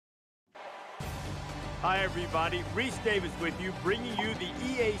Hi, everybody. Reese Davis with you, bringing you the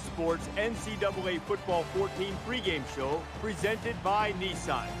EA Sports NCAA Football 14 pregame show presented by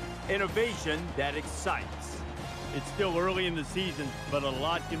Nissan. Innovation that excites. It's still early in the season, but a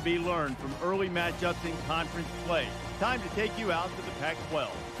lot can be learned from early matchups in conference play. Time to take you out to the Pac-12.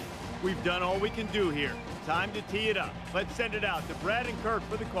 We've done all we can do here. Time to tee it up. Let's send it out to Brad and Kirk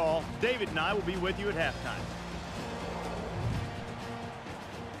for the call. David and I will be with you at halftime.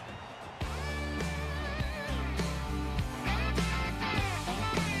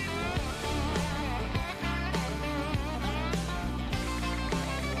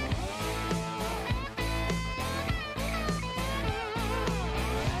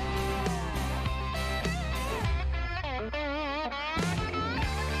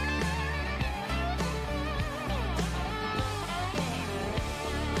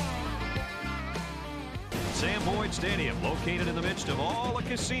 Stadium, located in the midst of all the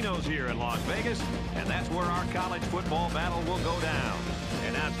casinos here in Las Vegas, and that's where our college football battle will go down.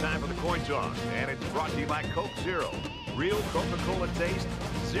 And now it's time for the coin toss, and it's brought to you by Coke Zero. Real Coca-Cola taste,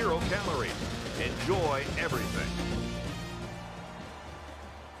 0 calories. Enjoy everything.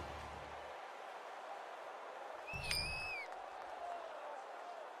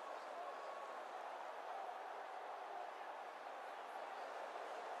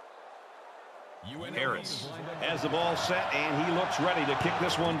 Harris has the ball set, and he looks ready to kick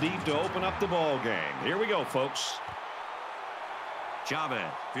this one deep to open up the ball game. Here we go, folks. Chavez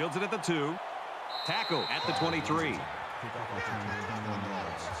fields it at the 2. Tackle at the 23.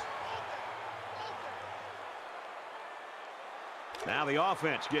 Now the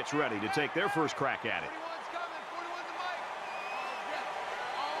offense gets ready to take their first crack at it.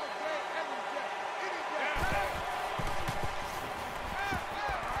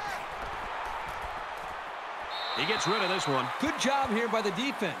 He gets rid of this one. Good job here by the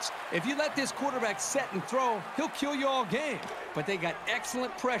defense. If you let this quarterback set and throw, he'll kill you all game. But they got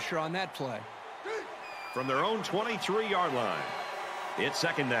excellent pressure on that play. From their own 23-yard line, it's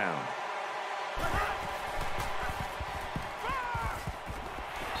second down.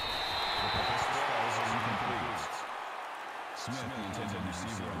 Smith intended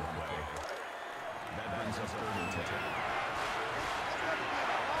receiver on the play. That brings us 3rd and 10.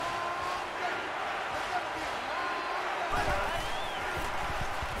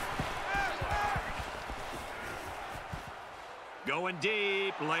 Going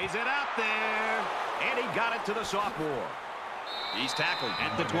deep, lays it out there, and he got it to the sophomore. He's tackled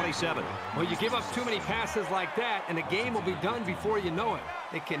at the 27. Well, you give up too many passes like that, and the game will be done before you know it.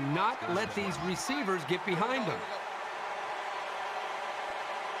 They cannot let these receivers get behind them.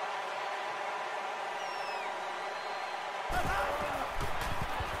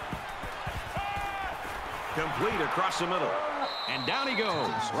 Complete across the middle. And down he goes,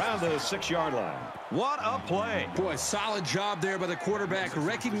 around the 6-yard line. What a play. Boy, solid job there by the quarterback,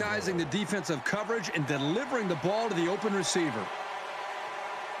 recognizing the defensive coverage and delivering the ball to the open receiver.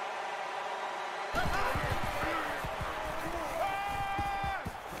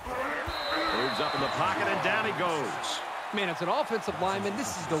 Moves up in the pocket, and down he goes. Man, as an offensive lineman,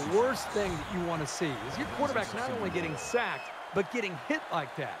 this is the worst thing that you want to see, is your quarterback not only getting sacked, but getting hit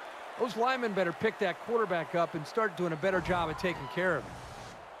like that. Those linemen better pick that quarterback up and start doing a better job of taking care of him.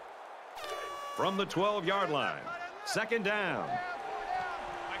 From the 12-yard line, second down.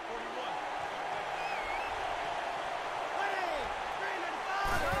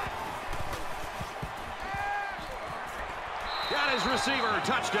 Got his receiver,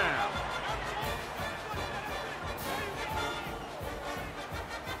 touchdown.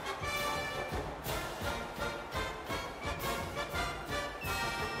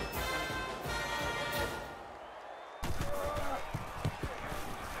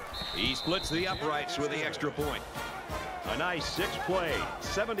 He splits the uprights with the extra point. A nice 6-play,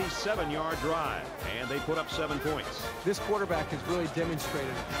 77-yard drive, and they put up 7 points. This quarterback has really demonstrated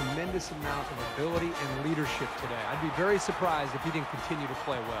a tremendous amount of ability and leadership today. I'd be very surprised if he didn't continue to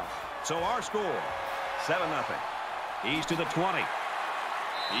play well. So our score, 7-0. He's to the 20.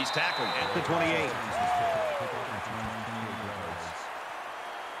 He's tackled at the 28.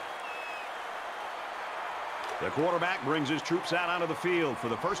 The quarterback brings his troops out onto the field for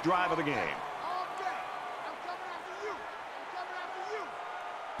the first drive of the game.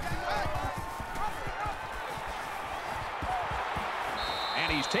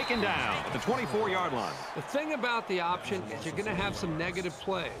 And he's taken down at the 24-yard line. The thing about the option is you're going to have some negative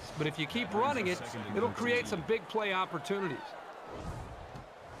plays, but if you keep running it, it'll create some big play opportunities.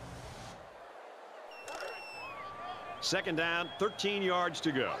 Second down, 13 yards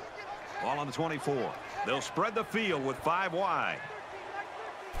to go. Ball on the 24. They'll spread the field with 5 wide.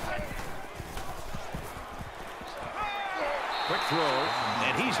 Quick throw,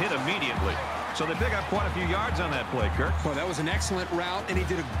 and he's hit immediately. So they pick up quite a few yards on that play, Kirk. Well, that was an excellent route, and he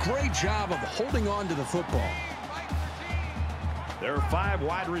did a great job of holding on to the football. There are 5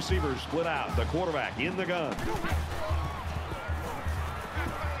 wide receivers split out. The quarterback in the gun.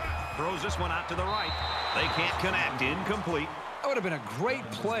 Throws this one out to the right. They can't connect. Incomplete. That would have been a great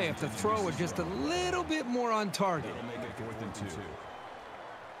play if the throw were just a little bit more on target. That'll make it 4th and 2.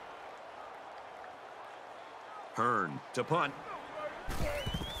 Hearn to punt.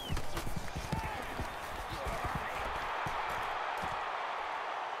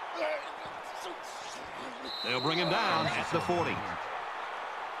 They'll bring him down at the 40. Returns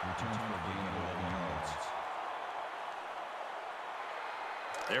for a gain of 11 yards.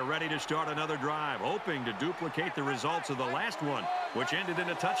 They're ready to start another drive, hoping to duplicate the results of the last one, which ended in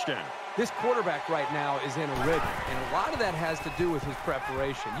a touchdown. This quarterback right now is in a rhythm, and a lot of that has to do with his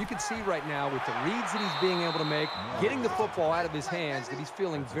preparation. You can see right now with the reads that he's being able to make, getting the football out of his hands, that he's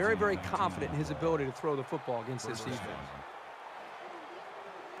feeling very, very confident in his ability to throw the football against this defense.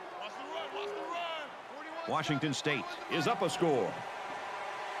 Washington State is up a score.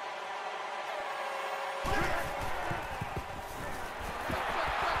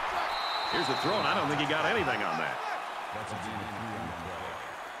 Here's the throw, and I don't think he got anything on that. That's a gain of 3 on the play.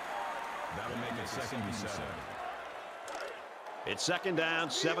 That'll make it 2nd and 7. It's 2nd down,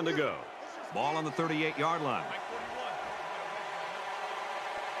 7 to go. Ball on the 38-yard line.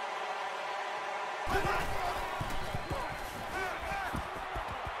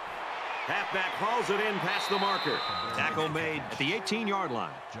 Halfback hauls it in past the marker. Tackle made at the 18-yard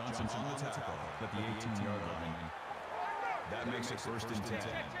line. Johnson on the tackle at the 18-yard line. That makes it 1st and 10.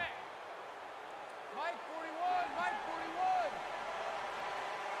 Mike 41, Mike 41.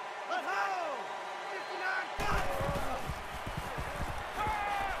 Let's go! 59.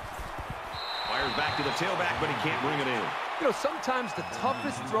 Fires back to the tailback, but he can't bring it in. You know, sometimes the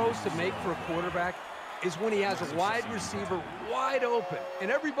toughest throws to make for a quarterback is when he has a wide receiver wide open, and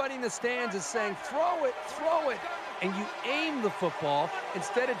everybody in the stands is saying, throw it, and you aim the football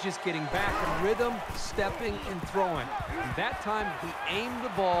instead of just getting back in rhythm, stepping, and throwing. And that time, he aimed the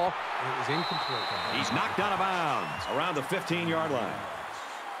ball, and it was incomplete. He's knocked out of bounds around the 15-yard line.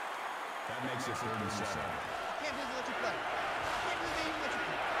 That makes it 3rd and 7.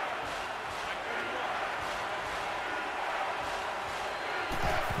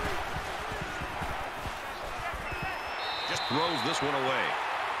 Just throws this one away.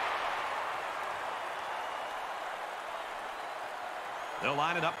 They'll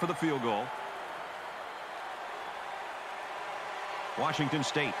line it up for the field goal. Washington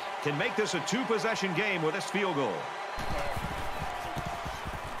State can make this a 2-possession game with this field goal.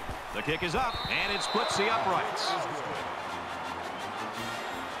 The kick is up, and it splits the uprights.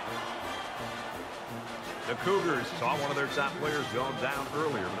 The Cougars saw one of their top players go down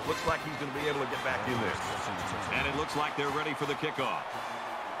earlier, but it looks like he's going to be able to get back in there. And it looks like they're ready for the kickoff.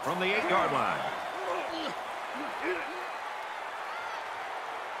 From the 8-yard line.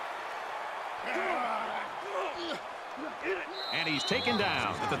 And he's taken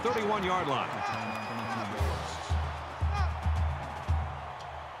down at the 31-yard line.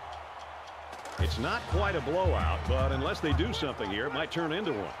 It's not quite a blowout, but unless they do something here, it might turn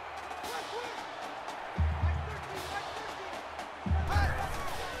into one.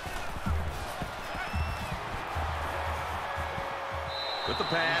 With the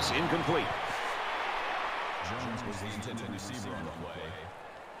pass, incomplete. Jones was the intended receiver on the play.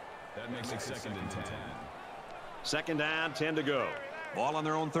 That makes it 2nd and 10. 2nd down, 10 to go. Ball on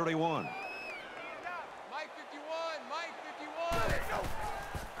their own 31. Mike 51, Mike 51.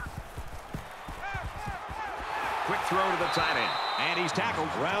 Quick throw to the tight end. And he's tackled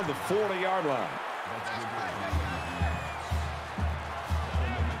around the 40-yard line.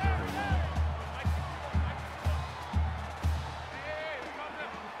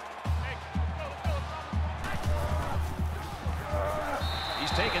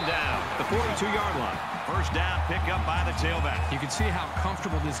 He's taken down at the 42-yard line. 1st down, pick up by the tailback. You can see how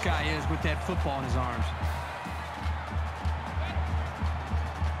comfortable this guy is with that football in his arms.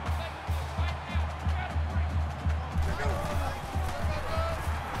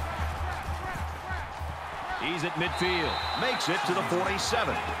 He's at midfield. Makes it to the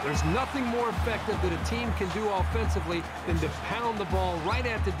 47. There's nothing more effective that a team can do offensively than to pound the ball right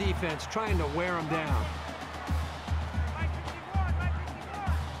at the defense, trying to wear them down.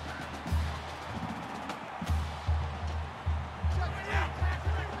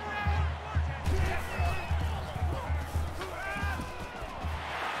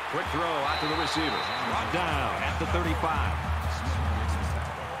 Quick throw out to the receiver. Brought down at the 35.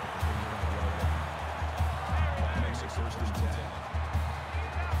 That makes it 1st and 10.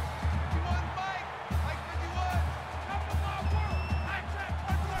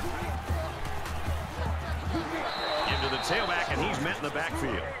 tailback, and he's met in the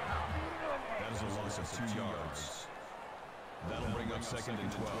backfield. That is a loss of 2 yards. That'll bring up 2nd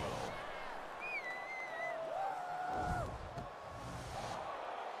and 12.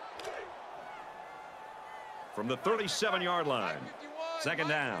 From the 37-yard line. 2nd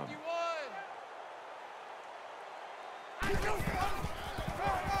down.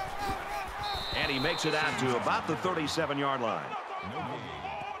 And he makes it out to about the 37-yard line. No gain.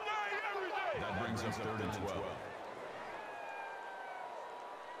 That brings up 3rd and 12.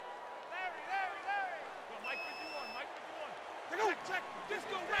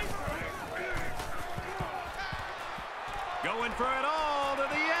 Going for it all to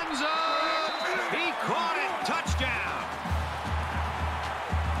the end zone. He caught it. Touchdown.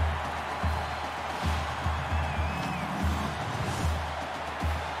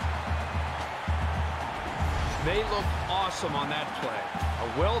 They looked awesome on that play. A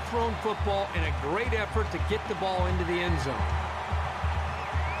well-thrown football and a great effort to get the ball into the end zone.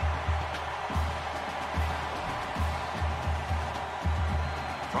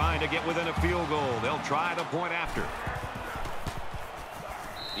 Trying to get within a field goal. They'll try the point after.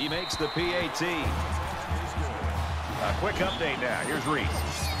 He makes the PAT. A quick update now. Here's Reese.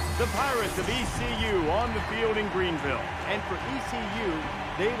 The Pirates of ECU on the field in Greenville. And for ECU,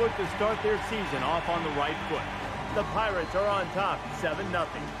 they look to start their season off on the right foot. The Pirates are on top 7-0.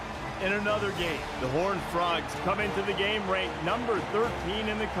 In another game, the Horned Frogs come into the game ranked number 13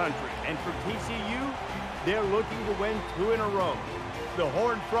 in the country. And for TCU, they're looking to win 2 in a row. The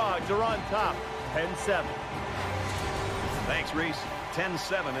Horned Frogs are on top 10-7. Thanks, Reese.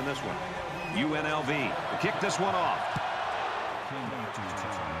 10-7 in this one. UNLV to kick this one off.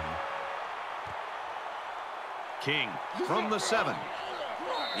 King from the 7.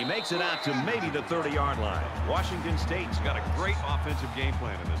 He makes it out to maybe the 30-yard line. Washington State's got a great offensive game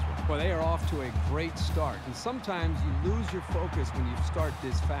plan in this one. Well, they are off to a great start. And sometimes you lose your focus when you start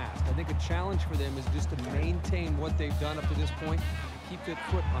this fast. I think a challenge for them is just to maintain what they've done up to this point. Keep that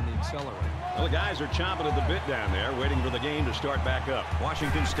foot on the accelerator. Well, the guys are chomping at the bit down there, waiting for the game to start back up.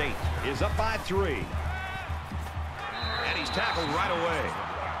 Washington State is up by 3. And he's tackled right away.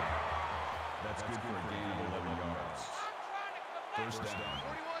 That's good for a gain of 11 yards. First down.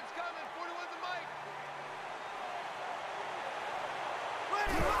 41's coming. 41's the mic.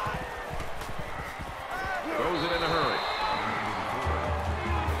 Throws it in a hurry.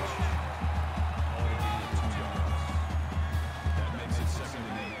 That makes it 2nd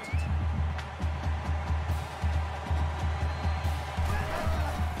and 8.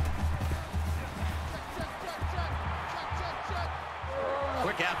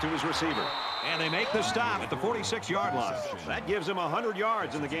 Quick out to his receiver. And they make the stop at the 46-yard line. That gives him 100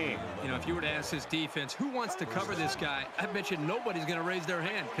 yards in the game. You know, if you were to ask this defense, who wants to cover this guy, I bet you nobody's going to raise their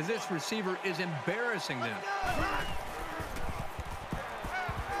hand because this receiver is embarrassing them.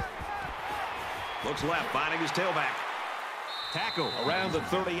 Looks left, finding his tailback. Tackle around the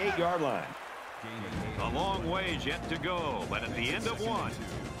 38-yard line. A long ways yet to go, but at the end of one,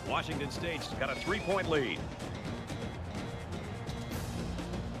 Washington State's got a 3-point lead.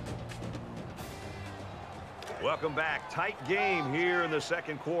 Welcome back. Tight game here in the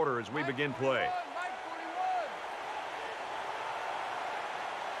second quarter as we begin play.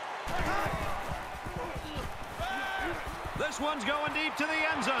 This one's going deep to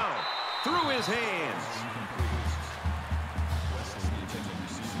the end zone. Through his hands.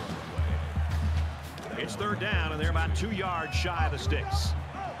 It's 3rd down, and they're about 2 yards shy of the sticks.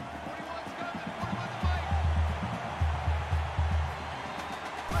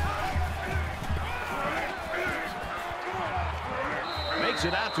 Makes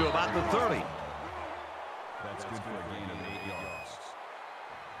it out to about the 30. That's good for a gain of 8 yards.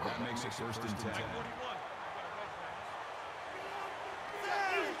 That makes it 1st and 10.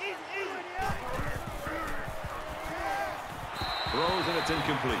 Throws and it's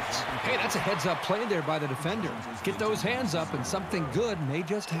incomplete. Hey, that's a heads-up play there by the defender. Get those hands up and something good may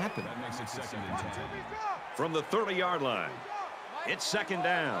just happen. That makes it 2nd and 10. From the 30-yard line, it's 2nd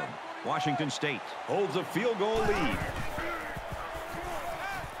down. Washington State holds a field goal lead.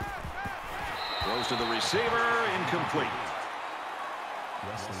 Throws to the receiver, incomplete.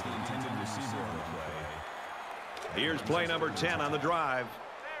 Wesley, the intended receiver on the play. Here's play number 10 on the drive.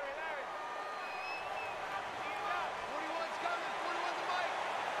 41's coming.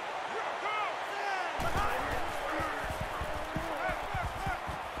 41's the mic.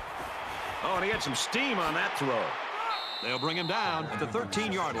 Oh, and he had some steam on that throw. They'll bring him down at the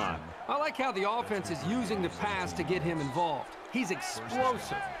 13-yard line. I like how the offense is using the pass to get him involved. He's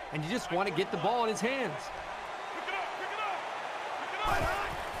explosive, and you just want to get the ball in his hands.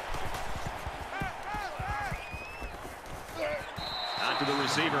 to the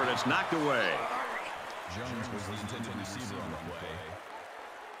receiver, and it's knocked away. Jones was the intended receiver on the play.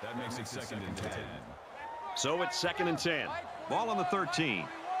 That makes it 2nd and 10. So it's 2nd and 10. Ball on the 13.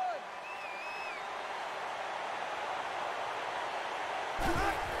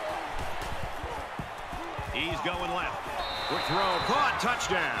 He's going left. Quick throw, caught,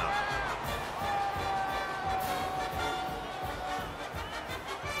 touchdown.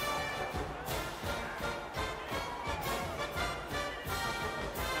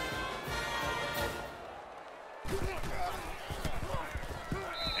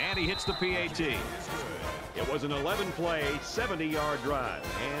 And he hits the PAT. It was an 11-play, 70-yard drive,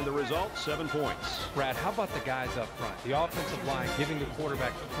 and the result, 7 points. Brad, how about the guys up front? The offensive line giving the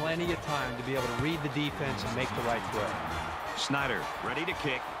quarterback plenty of time to be able to read the defense and make the right throw. Snyder ready to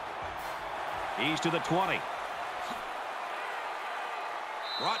kick. He's to the 20.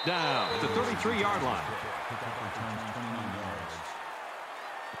 Brought down at the 33-yard line.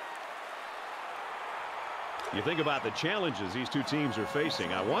 You think about the challenges these two teams are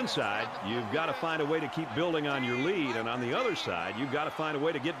facing. On one side, you've got to find a way to keep building on your lead, and on the other side, you've got to find a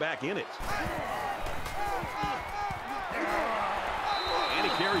way to get back in it. And he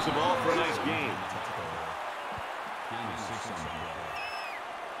carries the ball for a nice gain.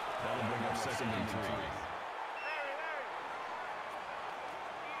 That'll bring up 2nd and 3.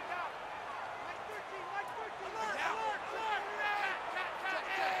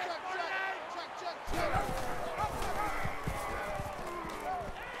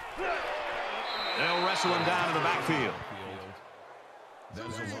 They'll wrestle him down in the backfield.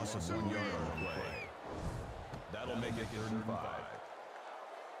 That's a loss of 1 yard on the play. That'll make it 3rd and 5.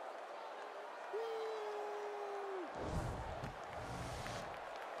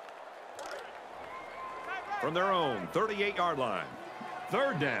 From their own 38-yard line.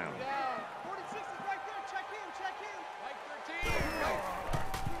 3rd down. 46 is right there. Check in. Mike 13.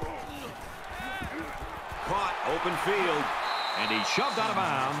 Caught, open field, and he's shoved out of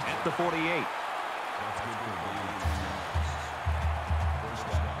bounds at the 48.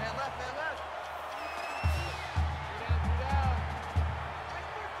 Man left, man left. 3 down.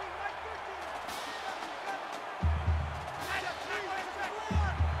 Mike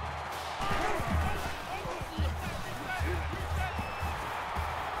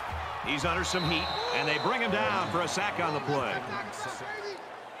 13. He's under some heat, and they bring him down for a sack on the play.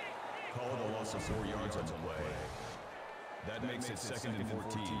 Call it a loss of 4 yards on the play. That makes it 2nd and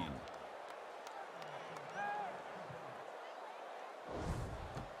 14.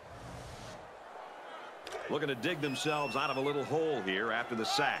 Looking to dig themselves out of a little hole here after the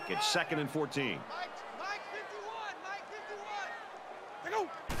sack. It's 2nd and 14. Mike 51. Mike 51. Go.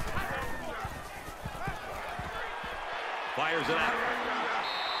 Fires it out.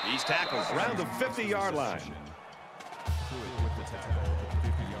 He's tackled around the 50-yard line. With the tackle at the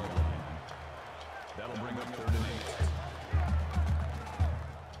 50-yard line. That'll bring up 3rd and 8.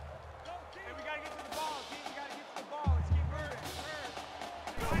 Hey, we gotta get to the ball, team. We gotta get to the ball. Let's keep moving.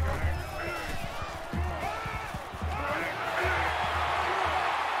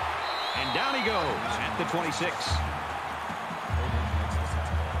 And down he goes at the 26.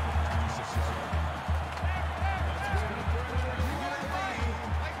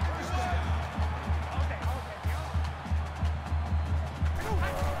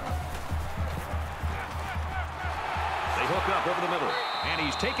 They hook up over the middle, and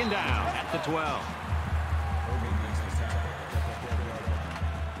he's taken down at the 12.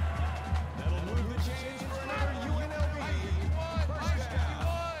 That'll move the chains for another UNLV.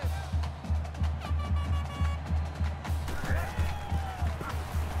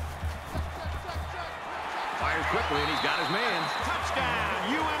 Fires quickly, and he's got his man. Touchdown,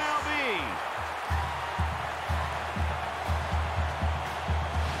 UNLV!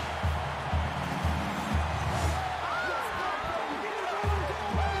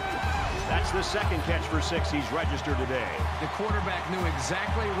 That's the second catch for 6 he's registered today. The quarterback knew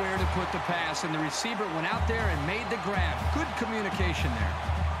exactly where to put the pass, and the receiver went out there and made the grab. Good communication there.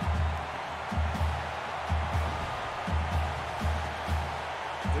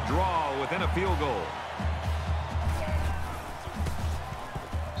 The draw within a field goal.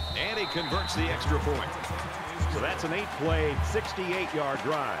 And he converts the extra point. So that's an 8-play, 68-yard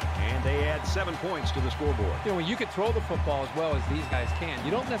drive, and they add 7 points to the scoreboard. You know, when you can throw the football as well as these guys can,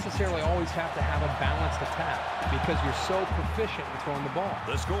 you don't necessarily always have to have a balanced attack because you're so proficient in throwing the ball.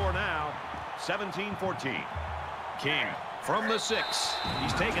 The score now, 17-14. King from the 6.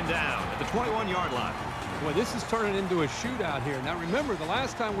 He's taken down at the 21-yard line. Boy, this is turning into a shootout here. Now, remember, the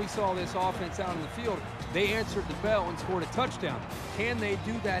last time we saw this offense out in the field, they answered the bell and scored a touchdown. Can they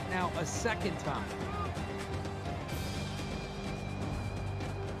do that now a second time?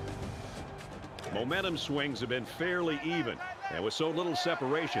 Momentum swings have been fairly even. And with so little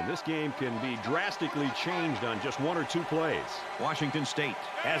separation, this game can be drastically changed on just 1 or 2 plays. Washington State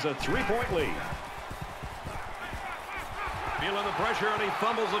has a 3-point lead. Feeling the pressure, and he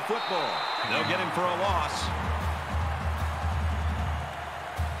fumbles the football. They'll get him for a loss.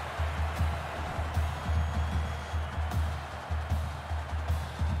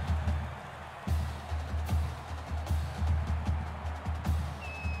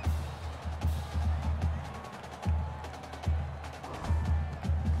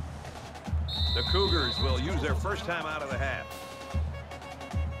 The Cougars will use their first time out of the half.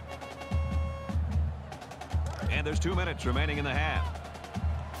 And there's 2 minutes remaining in the half.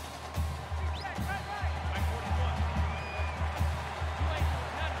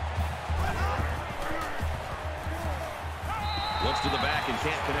 Looks to the back and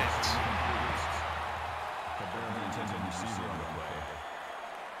can't connect. The barely intended receiver on the way.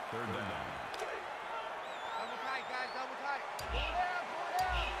 3rd down. Double tight, guys, double tight. Pull down, pull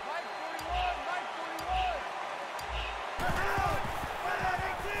down. Mike 41, Mike 41. Run out, run out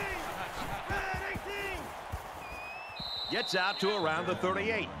 18. Run out 18. Gets out to around the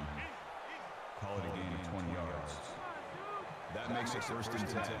 38. Call it a gain of 20 yards. That makes it 1st and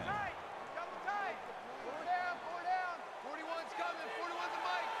 10. Double tight. Pull down, pull down. 41's coming, 41's a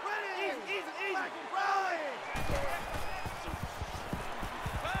Mike. Ready. Easy, easy, easy. Rolling.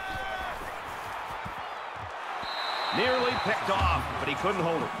 Nearly picked off, but he couldn't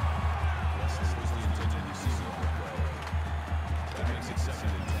hold it. That makes it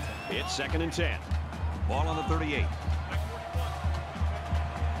 2nd and 10. It's 2nd and 10. Ball on the 38.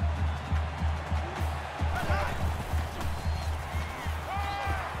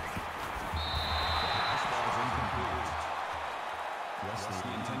 Wesley, the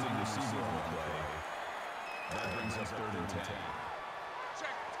intended receiver on the play. That brings us 3rd and 10.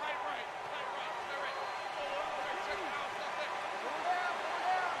 Check, tight right, tight right, tight right. Check it out, pull down,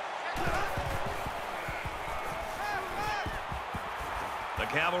 pull down. The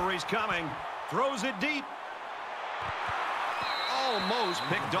cavalry's coming. Throws it deep. Almost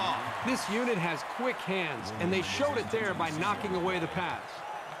picked off. This unit has quick hands, and they showed it there by knocking away the pass.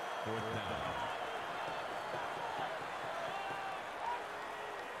 4th down.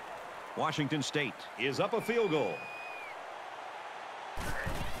 Washington State is up a field goal.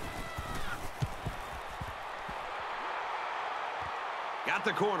 Got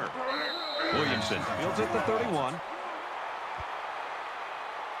the corner. Williamson fields at the 31.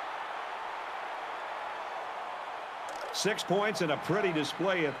 Six points and a pretty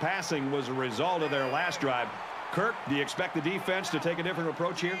display of passing was a result of their last drive. Kirk, do you expect the defense to take a different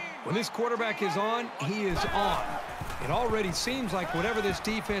approach here? When this quarterback is on, he is on. It already seems like whatever this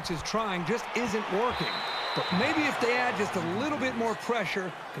defense is trying just isn't working. But maybe if they add just a little bit more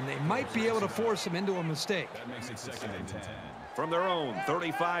pressure, then they might be able to force them into a mistake. That makes it 2nd and 10. From their own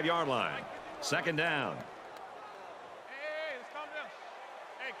 35-yard line. 2nd down. Hey, let's calm down.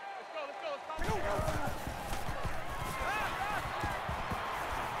 Hey, let's go, let's calm down.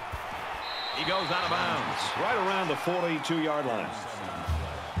 He goes out of bounds right around the 42-yard line.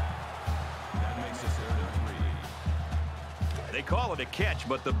 That makes it 3rd and 3. They call it a catch,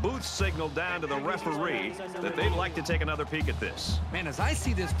 but the booth signaled down to the referee that they'd like to take another peek at this. Man, as I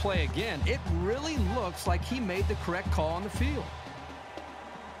see this play again, it really looks like he made the correct call on the field.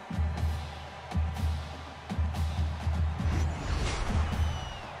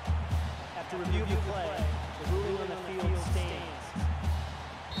 After review of the play, the ruling on the field stands.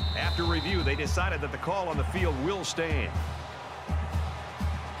 After review, they decided that the call on the field will stand.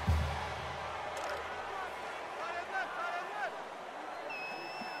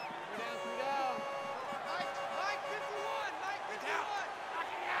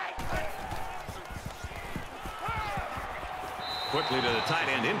 Quickly to the tight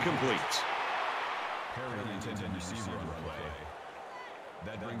end, incomplete. Perry, the intended receiver on the play.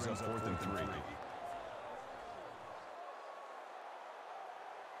 That brings us 4th and 3.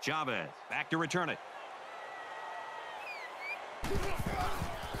 Chavez back to return it.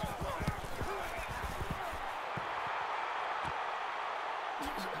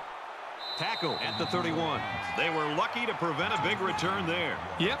 Tackle at the 31. They were lucky to prevent a big return there.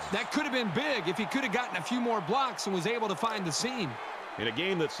 Yep, that could have been big if he could have gotten a few more blocks and was able to find the seam. In a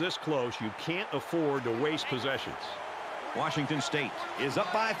game that's this close, you can't afford to waste possessions. Washington State is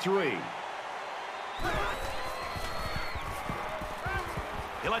up by 3.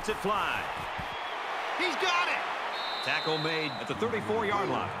 He lets it fly. He's got it. Tackle made at the 34-yard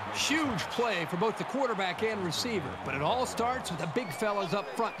line. Huge play for both the quarterback and receiver, but it all starts with the big fellas up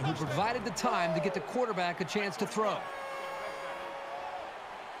front who provided the time to get the quarterback a chance to throw.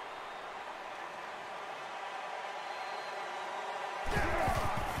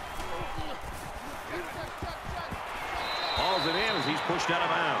 Hauls it in as he's pushed out of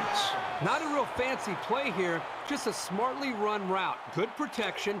bounds. Not a real fancy play here, just a smartly run route. Good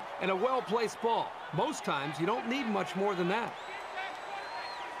protection and a well-placed ball. Most times, you don't need much more than that.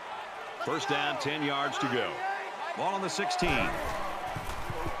 First down, 10 yards to go. Ball on the 16.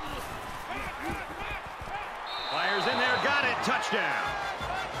 Fires in there, got it, touchdown.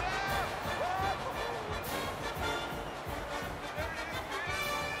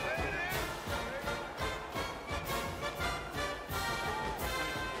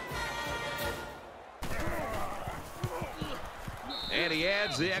 And he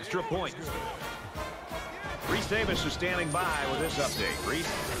adds the extra point. Reese Davis is standing by with this update. Reese?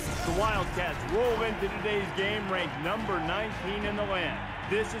 The Wildcats roll into today's game ranked number 19 in the land.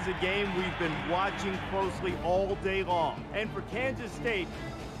 This is a game we've been watching closely all day long. And for Kansas State,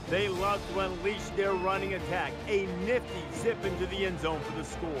 they love to unleash their running attack. A nifty zip into the end zone for the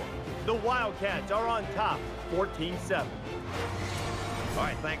score. The Wildcats are on top, 14-7. All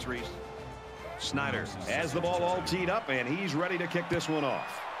right, thanks, Reese. Snyder has the ball all teed up, and he's ready to kick this one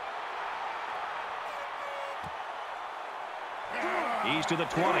off. He's to the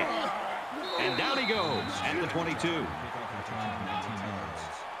 20. And down he goes at the 22.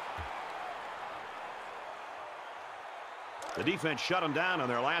 The defense shut him down on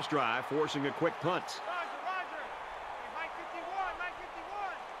their last drive, forcing a quick punt. Roger. Mike 51.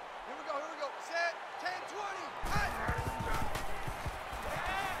 Here we go. Set. 10-20.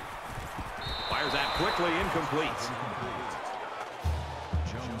 Fires that quickly, incomplete.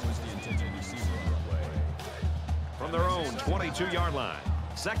 Jones was the intended receiver on the play. From their own 22-yard line.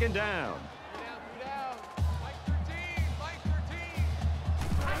 Second down. Down. Mike 13.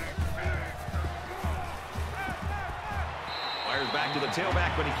 Fires back to the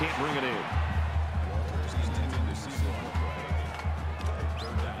tailback, but he can't bring it in. Walters, the intended receiver on the play.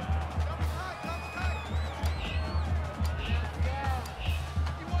 Third down.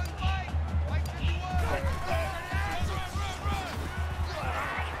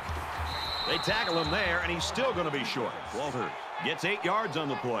 They tackle him there, and he's still going to be short. Walters gets 8 yards on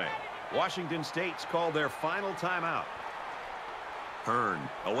the play. Washington State's called their final timeout. Hearn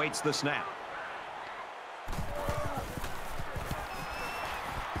awaits the snap.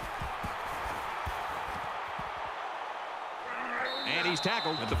 And he's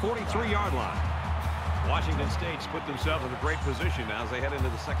tackled at the 43-yard line. Washington State's put themselves in a great position now as they head into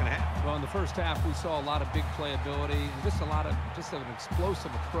the second half. Well, in the first half, we saw a lot of big playability and just an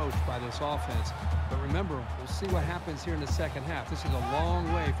explosive approach by this offense. But remember, we'll see what happens here in the second half. This is a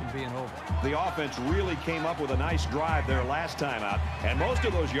long way from being over. The offense really came up with a nice drive there last time out, and most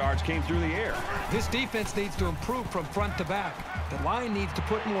of those yards came through the air. This defense needs to improve from front to back. The line needs to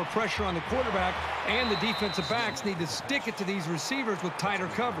put more pressure on the quarterback, and the defensive backs need to stick it to these receivers with tighter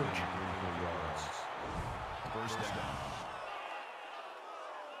coverage. First down.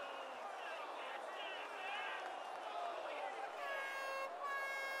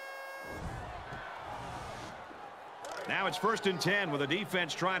 Now it's 1st and 10 with the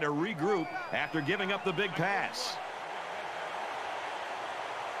defense trying to regroup after giving up the big pass.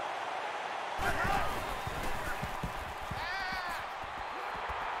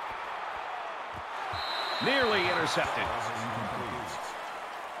 Nearly intercepted.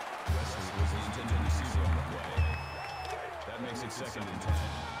 Wesley was the intended receiver on the play. That makes it 2nd and 10.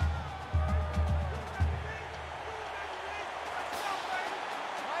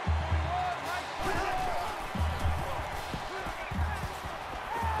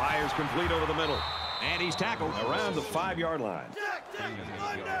 Fires complete over the middle. And he's tackled around the 5-yard line. That'll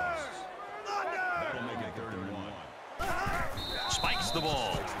make it 3rd and 1. Spikes the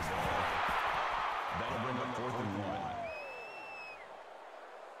ball. That'll bring up 4th and 1.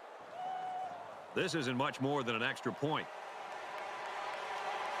 This isn't much more than an extra point.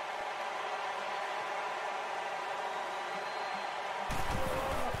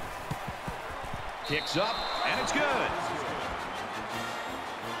 Kicks up, and it's good.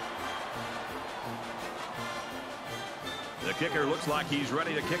 The kicker looks like he's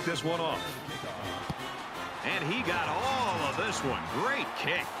ready to kick this one off. And he got all of this one. Great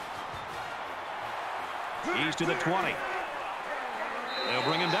kick. He's to the 20. They'll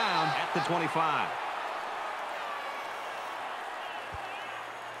bring him down at the 25.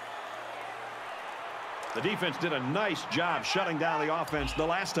 The defense did a nice job shutting down the offense the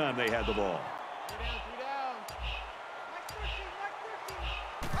last time they had the ball.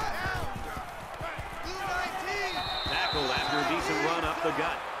 Tackled after a decent run up the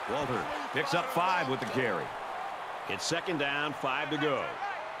gut. Walter picks up 5 with the carry. It's 2nd down, 5 to go.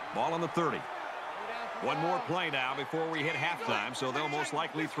 Ball on the 30. One more play now before we hit halftime, so they'll most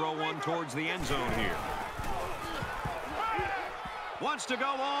likely throw one towards the end zone here. Wants to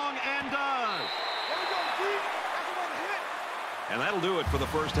go long and does. And that'll do it for the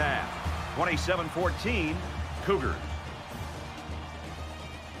first half. 27-14, Cougars.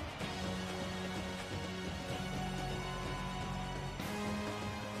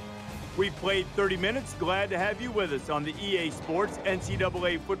 We've played 30 minutes. Glad to have you with us on the EA Sports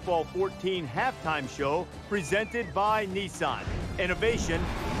NCAA Football 14 halftime show presented by Nissan. Innovation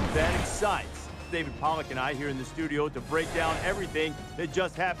that excites. David Pollack and I here in the studio to break down everything that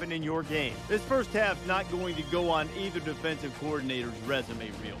just happened in your game. This first half's not going to go on either defensive coordinator's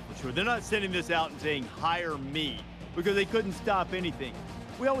resume reel for sure. They're not sending this out and saying, hire me, because they couldn't stop anything.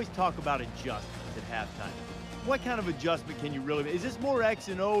 We always talk about adjustments at halftime. What kind of adjustment can you really make? Is this more X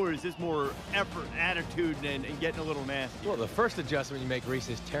and O, or is this more effort, attitude, and getting a little nasty? Well, the first adjustment you make, Reese,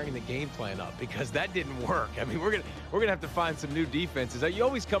 is tearing the game plan up, because that didn't work. I mean, we're gonna have to find some new defenses. You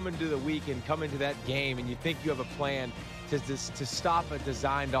always come into the week and come into that game, and you think you have a plan to stop a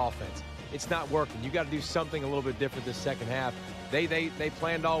designed offense. It's not working. You got to do something a little bit different this second half. They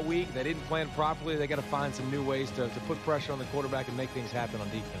planned all week. They didn't plan properly. They got to find some new ways to put pressure on the quarterback and make things happen on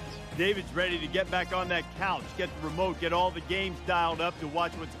defense. David's ready to get back on that couch, get the remote, get all the games dialed up to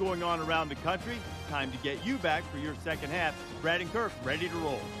watch what's going on around the country. Time to get you back for your second half. Brad and Kirk ready to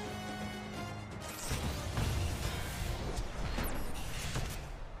roll.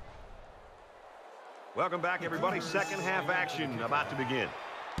 Welcome back, everybody. Second half action about to begin.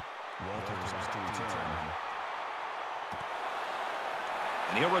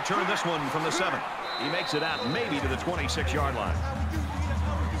 And he'll return this one from the 7. He makes it out maybe to the 26-yard line.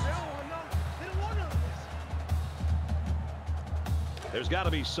 There's got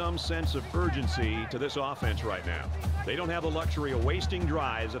to be some sense of urgency to this offense right now. They don't have the luxury of wasting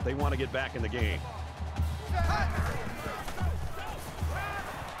drives if they want to get back in the game.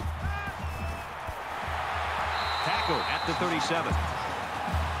 Tackle at the 37.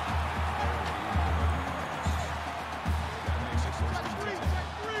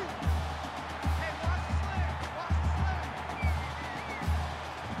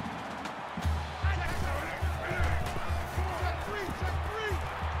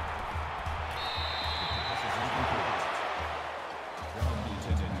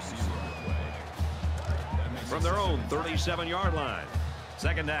 From their own 37-yard line.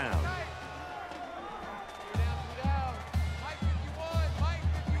 Second down.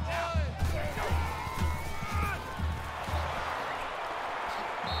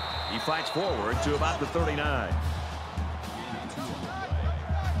 He fights forward to about the 39.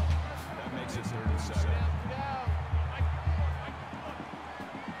 That makes it 37.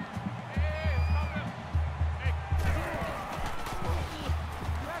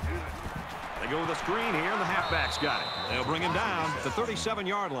 They go with a screen here, and the halfback's got it. They'll bring him down at the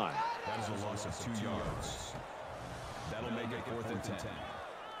 37-yard line. That is a loss of 2 yards. That'll make it 4th and 10.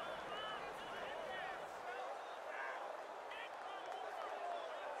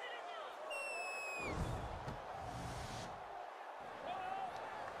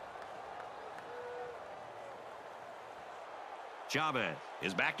 Chavez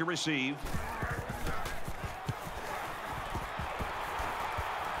is back to receive.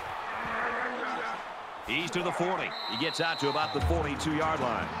 He's to the 40. He gets out to about the 42-yard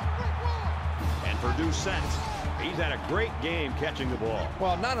line. And Purdue sets. He's had a great game catching the ball.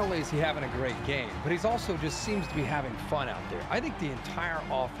 Well, not only is he having a great game, but he's also just seems to be having fun out there. I think the entire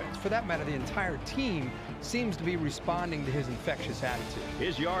offense, for that matter, the entire team, seems to be responding to his infectious attitude.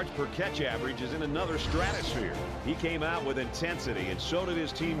 His yards per catch average is in another stratosphere. He came out with intensity, and so did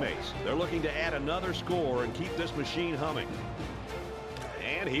his teammates. They're looking to add another score and keep this machine humming.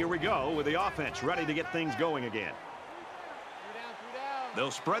 And here we go with the offense ready to get things going again.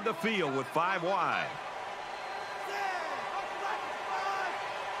 They'll spread the field with 5 wide.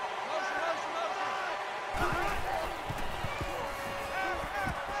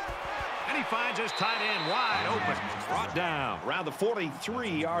 And he finds his tight end wide open. Brought down around the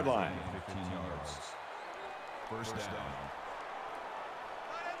 43-yard line. 15 yards. First down.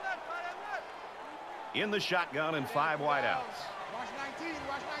 In the shotgun and 5 wideouts. Watch 19,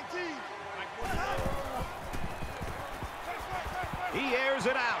 watch 19. He airs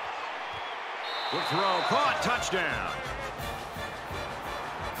it out. Good throw, caught, touchdown.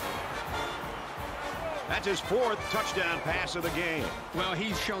 That's his 4th touchdown pass of the game. Well,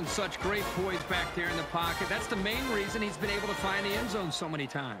 he's shown such great poise back there in the pocket. That's the main reason he's been able to find the end zone so many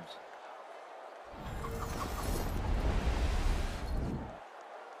times.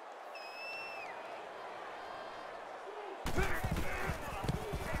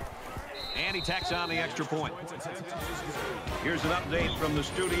 And he tacks on the extra point. Here's an update from the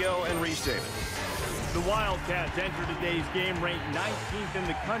studio and Reese Davis. The Wildcats enter today's game ranked 19th in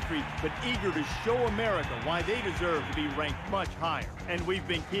the country, but eager to show America why they deserve to be ranked much higher. And we've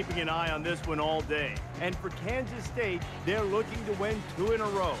been keeping an eye on this one all day. And for Kansas State, they're looking to win 2 in a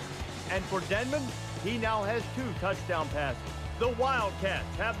row. And for Denman, he now has 2 touchdown passes. The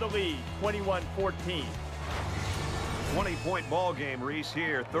Wildcats have the lead, 21-14. 20-point ball game, Reese,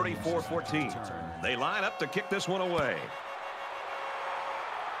 here, 34-14. They line up to kick this one away.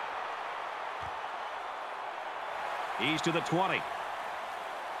 He's to the 20.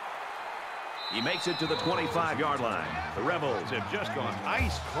 He makes it to the 25-yard line. The Rebels have just gone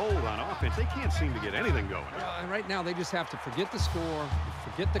ice cold on offense. They can't seem to get anything going. And right now, they just have to forget the score,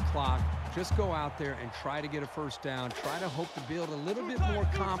 forget the clock, just go out there and try to get a first down, try to hope to build a little bit more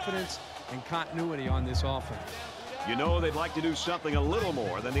confidence and continuity on this offense. You know they'd like to do something a little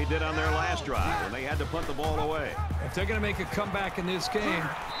more than they did on their last drive when they had to punt the ball away. If they're going to make a comeback in this game,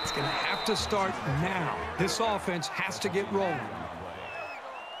 it's going to have to start now. This offense has to get rolling.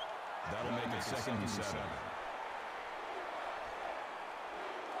 That'll make it 2nd and 7.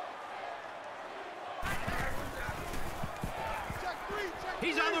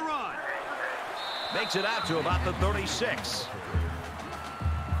 He's on the run. Makes it out to about the 36.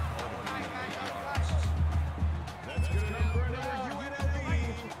 That's good enough for another UNLV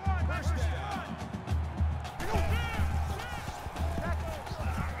first down.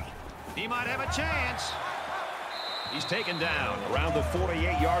 He might have a chance. He's taken down around the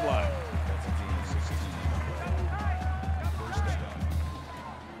 48-yard line.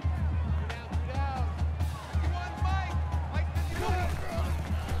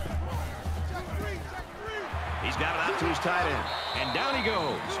 He's got it out to his tight end. And down he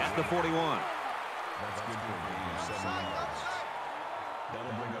goes at the 41. That's good for him. 7 yards.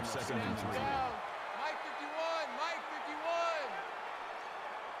 That'll bring up 2nd and 3. Mike 51, Mike 51.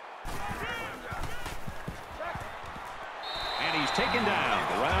 And he's taken down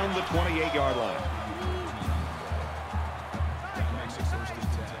around the 28-yard line. That makes it 1st and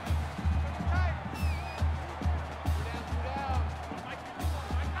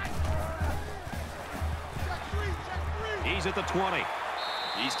 10. He's at the 20.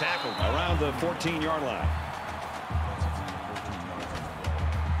 He's tackled around the 14-yard line.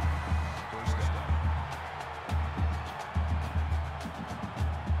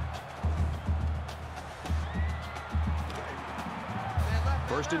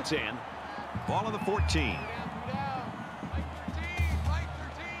 First and 10. Ball on the 14.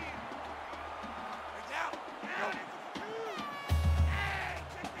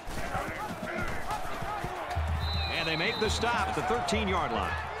 And they make the stop at the 13-yard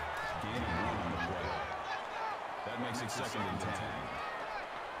line. Gain of 1 on the play. That makes it 2nd and 10.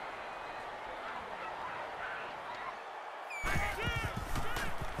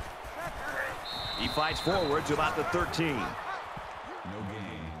 He fights forward to about the 13. No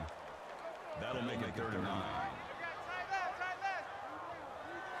gain. That'll make it 3rd and 9.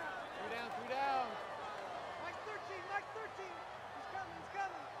 Three down. Mike 13, Mike 13. He's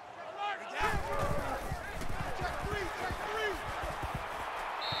coming. Check 3, check 3.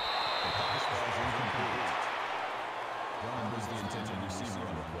 The pass was incomplete. Ron was the intended receiver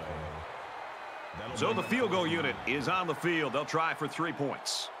on the play. That'll So bring the up field goal 1st unit is on the field. They'll try for 3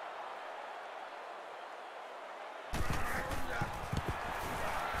 points.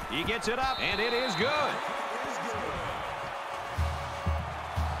 He gets it up, and it is good.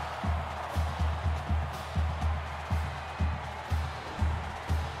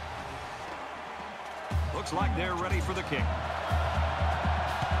 Looks like they're ready for the kick.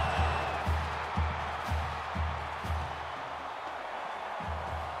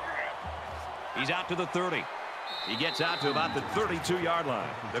 He's out to the 30. He gets out to about the 32-yard line.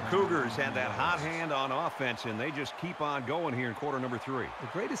 The Cougars had that hot hand on offense, and they just keep on going here in quarter number 3. The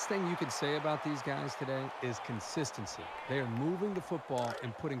greatest thing you could say about these guys today is consistency. They are moving the football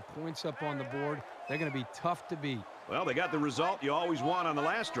and putting points up on the board. They're going to be tough to beat. Well, they got the result you always want on the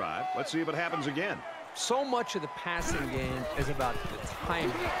last drive. Let's see if it happens again. So much of the passing game is about the timing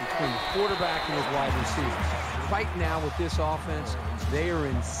between the quarterback and his wide receivers. Right now with this offense, they are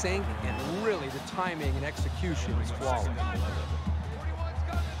in sync, and really the timing and execution is flawless. 41's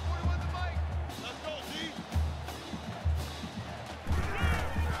coming, 41's the Mike. Let's go, D.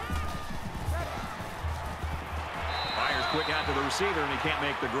 Fires quick out to the receiver, and he can't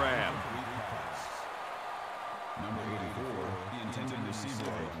make the grab. Number 84, the intended receiver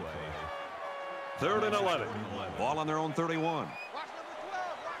on the play. 3rd and 11. Ball on their own 31. Watch number 12,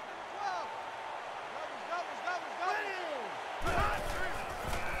 watch number 12. Doubles.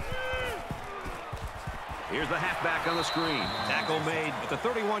 Here's the halfback on the screen. Tackle made at the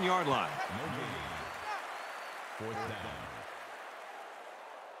 31-yard line. No gain. Fourth down.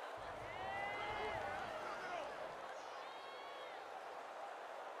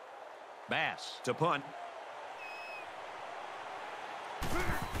 Bass to punt.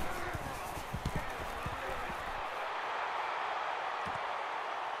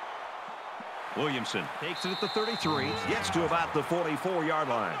 Williamson takes it at the 33, gets to about the 44-yard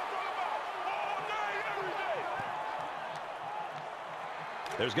line.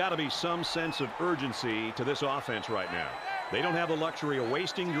 There's got to be some sense of urgency to this offense right now. They don't have the luxury of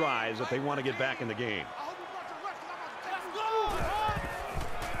wasting drives if they want to get back in the game.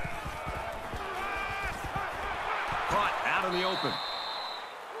 Caught out in the open.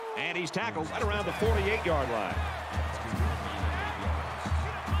 And he's tackled right around the 48-yard line.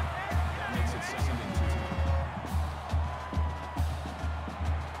 That makes it 2nd and 2.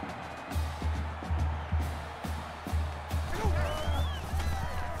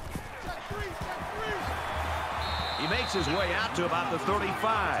 He makes his way out to about the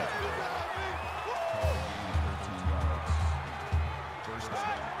 35. First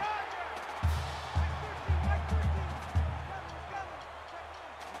down.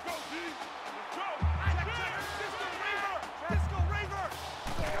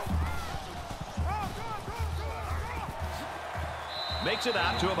 Makes it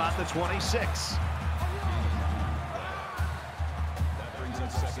out to about the 26. That brings up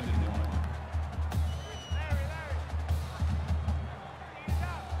 2nd and 1.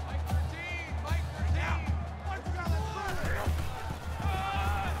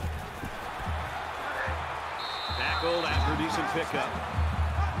 Tackled after a decent pickup.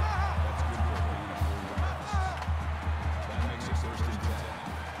 That's good for a gain of 4 yards. That makes it 1st and 10.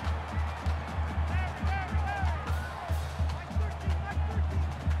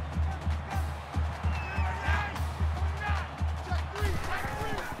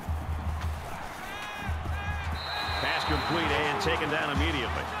 Pass complete and taken down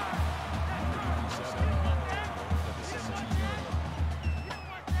immediately.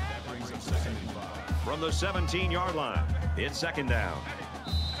 That brings up 2nd and 5. From the 17-yard line, it's 2nd down.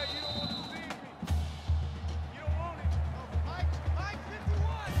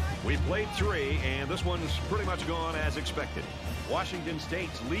 We played 3, and this one's pretty much gone as expected. Washington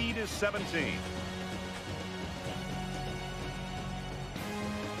State's lead is 17.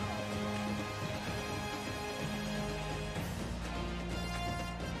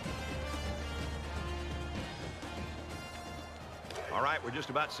 All right, we're just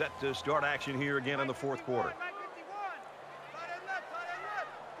about set to start action here again in the 4th quarter.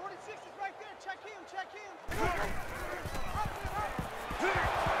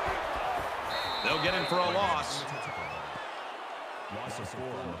 They'll get him for a loss. Loss of 4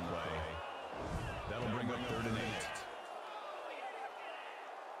 on the play. That'll bring up 3rd and 8.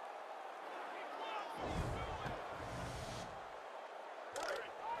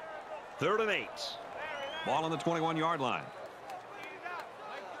 Third and 8. Ball on the 21-yard line.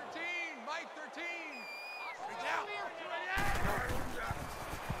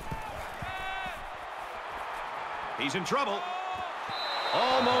 He's in trouble.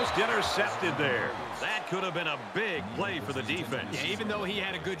 Almost intercepted there. That could have been a big play for the defense. Yeah, even though he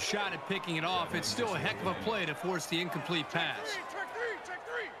had a good shot at picking it off, it's still a heck of a play to force the incomplete pass. Check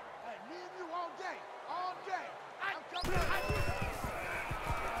three. Hey, me and you all day.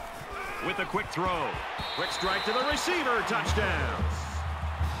 With a quick throw. Quick strike to the receiver. Touchdown.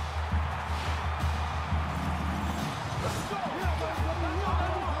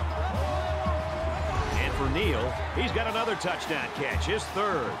 And for Neal, he's got another touchdown catch, his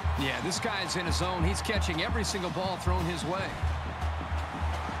 3rd. Yeah, this guy's in his zone. He's catching every single ball thrown his way.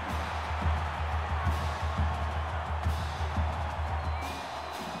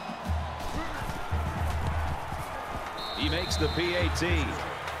 He makes the PAT.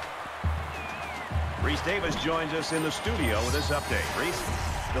 Reese Davis joins us in the studio with this update. Reese?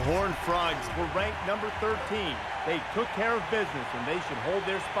 The Horned Frogs were ranked number 13. They took care of business, and they should hold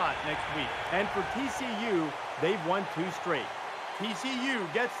their spot next week. And for TCU, they've won 2 straight.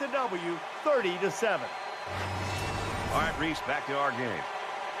 TCU gets the W 30-7. All right, Reese, back to our game.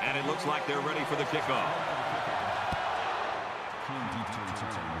 And it looks like they're ready for the kickoff.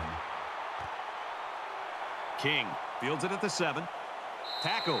 King fields it at the 7.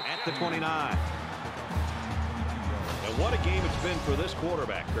 Tackle at the 29. And what a game it's been for this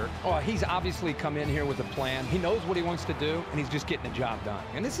quarterback, Kirk. Oh, he's obviously come in here with a plan. He knows what he wants to do, and he's just getting the job done.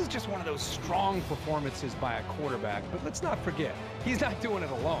 And this is just one of those strong performances by a quarterback. But let's not forget, he's not doing it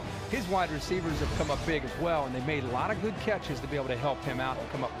alone. His wide receivers have come up big as well, and they made a lot of good catches to be able to help him out and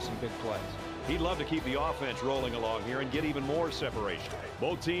come up with some big plays. He'd love to keep the offense rolling along here and get even more separation.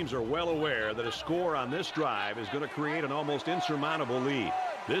 Both teams are well aware that a score on this drive is going to create an almost insurmountable lead.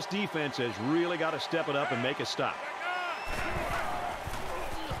 This defense has really got to step it up and make a stop.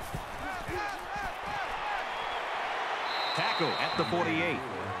 Tackle at the 48.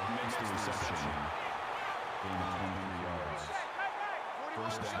 Makes the reception. Gain of 23 yards.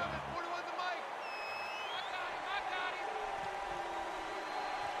 First down.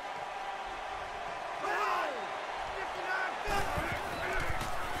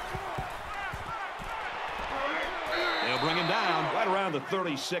 They'll bring him down right around the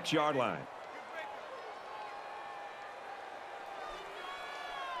 36-yard line.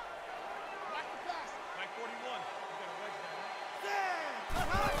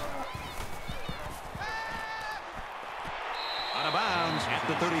 Out of bounds at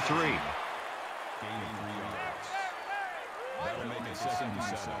the 33. Gain of 3 yards. That'll make it 2nd and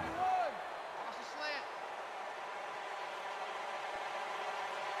 7.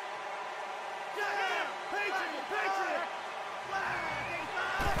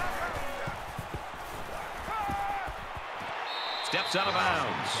 Steps out of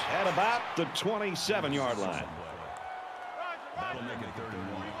bounds at about the 27-yard line. That'll make it 3rd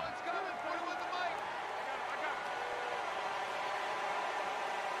and 1.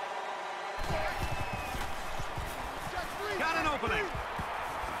 Got an opening.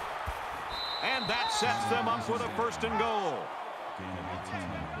 And that sets them up with a 1st and goal. Gain of 18 on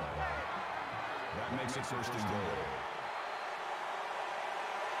the play. That makes it 1st and goal.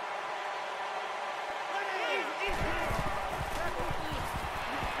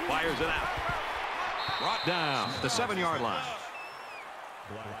 Fires it out. Brought down at the 7-yard line.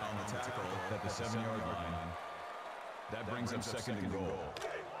 Block on the tackle at the 7-yard line. That brings up 2nd and goal.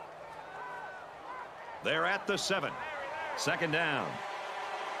 They're at the 7. 2nd down.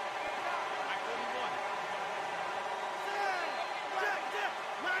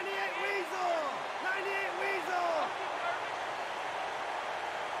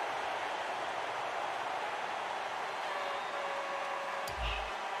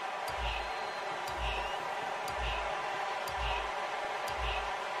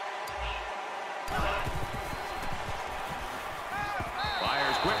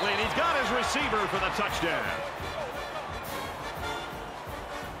 Fires quickly, and he's got his receiver for the touchdown.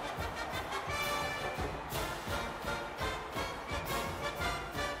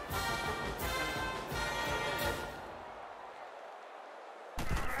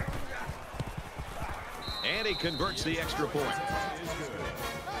 And he converts the extra point.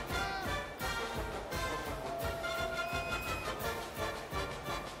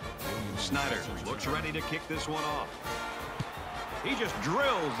 Snyder looks ready to kick this one off. He just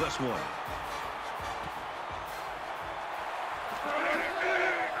drills this one.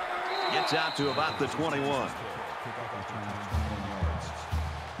 Gets out to about the 21.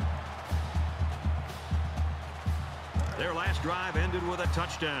 Their last drive ended with a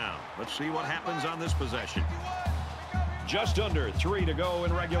touchdown. Let's see what happens on this possession. Just under 3 to go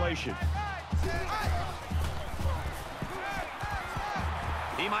in regulation.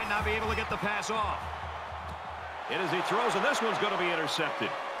 He might not be able to get the pass off. And as he throws, and this one's going to be intercepted.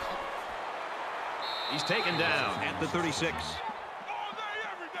 He's taken down at the 36.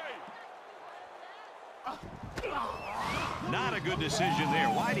 Not a good decision there.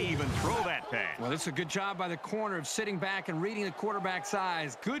 Why'd he even throw that pass? Well, it's a good job by the corner of sitting back and reading the quarterback's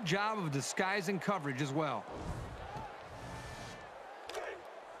eyes. Good job of disguising coverage as well.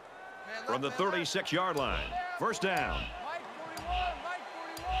 From the 36-yard line, 1st down.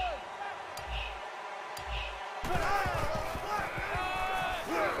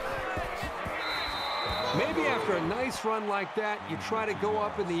 Maybe after a nice run like that, you try to go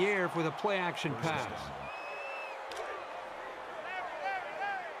up in the air for the play-action pass.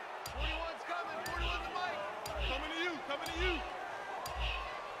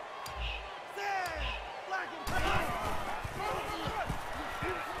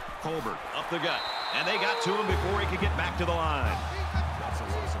 Colbert up the gut, and they got to him before he could get back to the line. That's a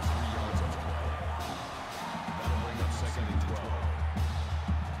loss of 3 yards on the play. That'll bring up 2nd and 12.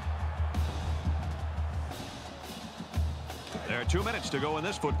 There are 2 minutes to go in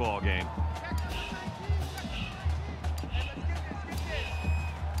this football game.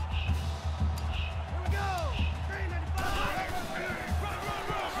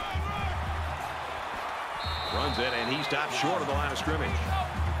 Runs it, and he stops short of the line of scrimmage.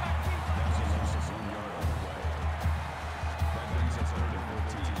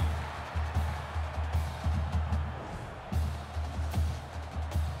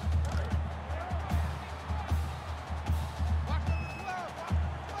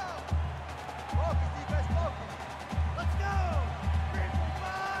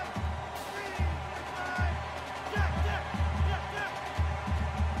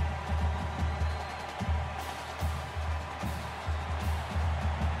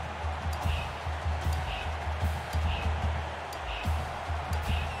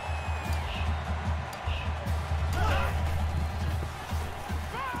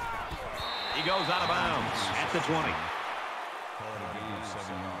 goes out of bounds at the 20. Call it a gain of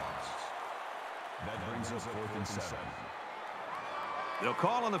 7 yards. That brings us 4th and 7. They'll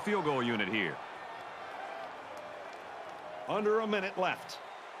call on the field goal unit here. Under a minute left.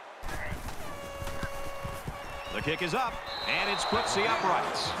 The kick is up, and it splits the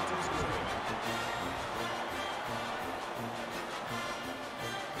uprights.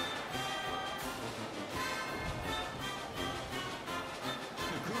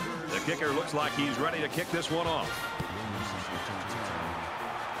 The kicker looks like he's ready to kick this one off.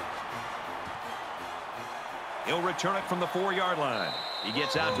 He'll return it from the 4-yard line. He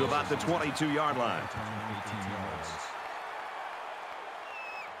gets out to about the 22-yard line.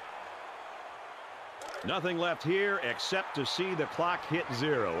 Nothing left here except to see the clock hit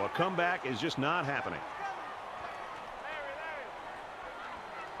 0. A comeback is just not happening.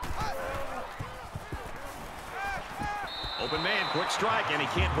 Open man, quick strike, and he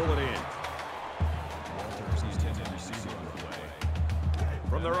can't pull it in.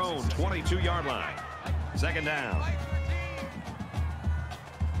 From their own 22-yard line. 2nd down.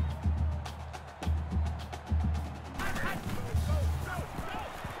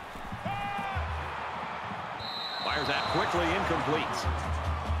 Fires out quickly, incomplete.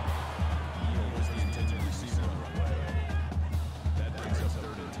 Was the intended receiver on the play. That brings us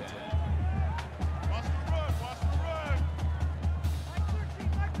 3rd and 10. Watch the run, watch the run.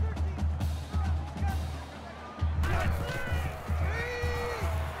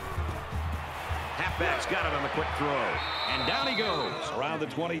 Halfback's got it on the quick throw. And down he goes around the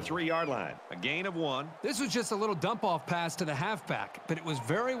 23-yard line. A gain of 1. This was just a little dump-off pass to the halfback, but it was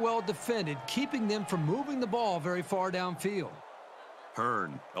very well defended, keeping them from moving the ball very far downfield.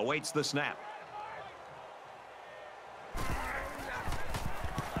 Hearn awaits the snap.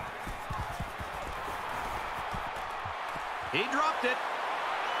 He dropped it.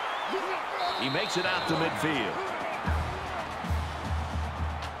 He makes it out to midfield.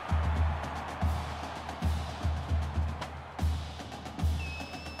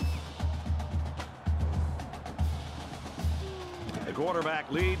 The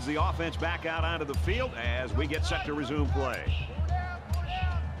quarterback leads the offense back out onto the field as we get set to resume play.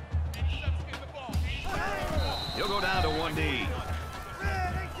 He'll go down to 1D.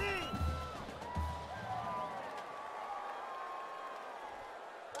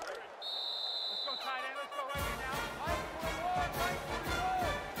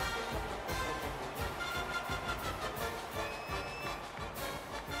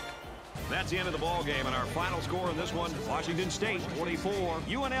 That's the end of the ball game, and our final score in this one: Washington State 24,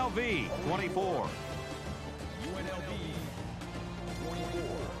 UNLV 24.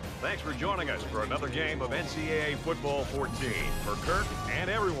 Thanks for joining us for another game of NCAA Football 14. For Kirk and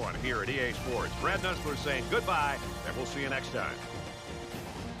everyone here at EA Sports, Brad Nussler saying goodbye, and we'll see you next time.